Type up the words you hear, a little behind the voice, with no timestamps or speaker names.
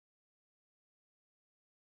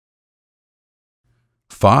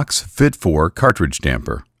Fox FIT4 Cartridge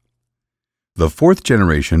Damper. The fourth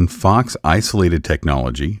generation Fox isolated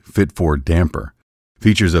technology, FIT4 Damper,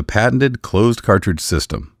 features a patented closed cartridge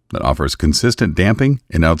system that offers consistent damping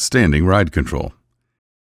and outstanding ride control.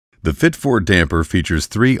 The FIT4 Damper features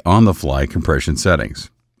 3 on-the-fly compression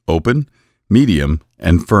settings: open, medium,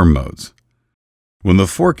 and firm modes. When the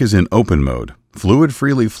fork is in open mode, fluid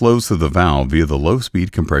freely flows through the valve via the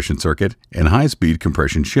low-speed compression circuit and high-speed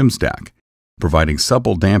compression shim stack, providing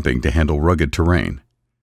supple damping to handle rugged terrain.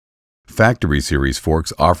 Factory series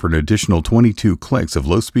forks offer an additional 22 clicks of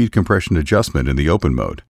low-speed compression adjustment in the open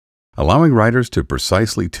mode, allowing riders to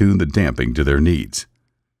precisely tune the damping to their needs.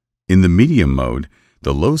 In the medium mode,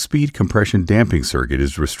 the low-speed compression damping circuit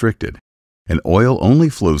is restricted, and oil only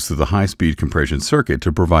flows through the high-speed compression circuit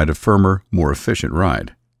to provide a firmer, more efficient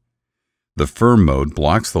ride. The firm mode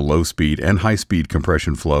blocks the low-speed and high-speed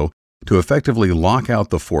compression flow to effectively lock out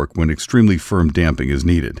the fork when extremely firm damping is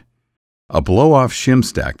needed. A blow-off shim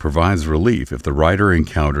stack provides relief if the rider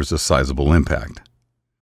encounters a sizable impact.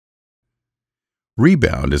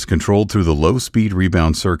 Rebound is controlled through the low-speed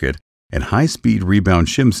rebound circuit and high-speed rebound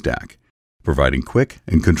shim stack, providing quick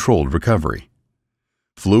and controlled recovery.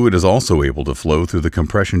 Fluid is also able to flow through the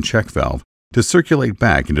compression check valve to circulate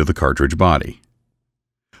back into the cartridge body.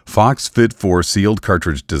 Fox FIT4 sealed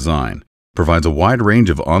cartridge design provides a wide range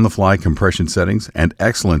of on-the-fly compression settings and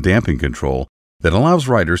excellent damping control that allows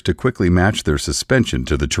riders to quickly match their suspension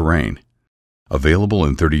to the terrain. Available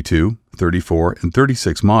in 32, 34, and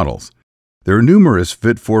 36 models, there are numerous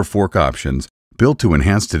FIT4 fork options built to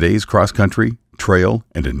enhance today's cross-country, trail,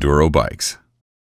 and enduro bikes.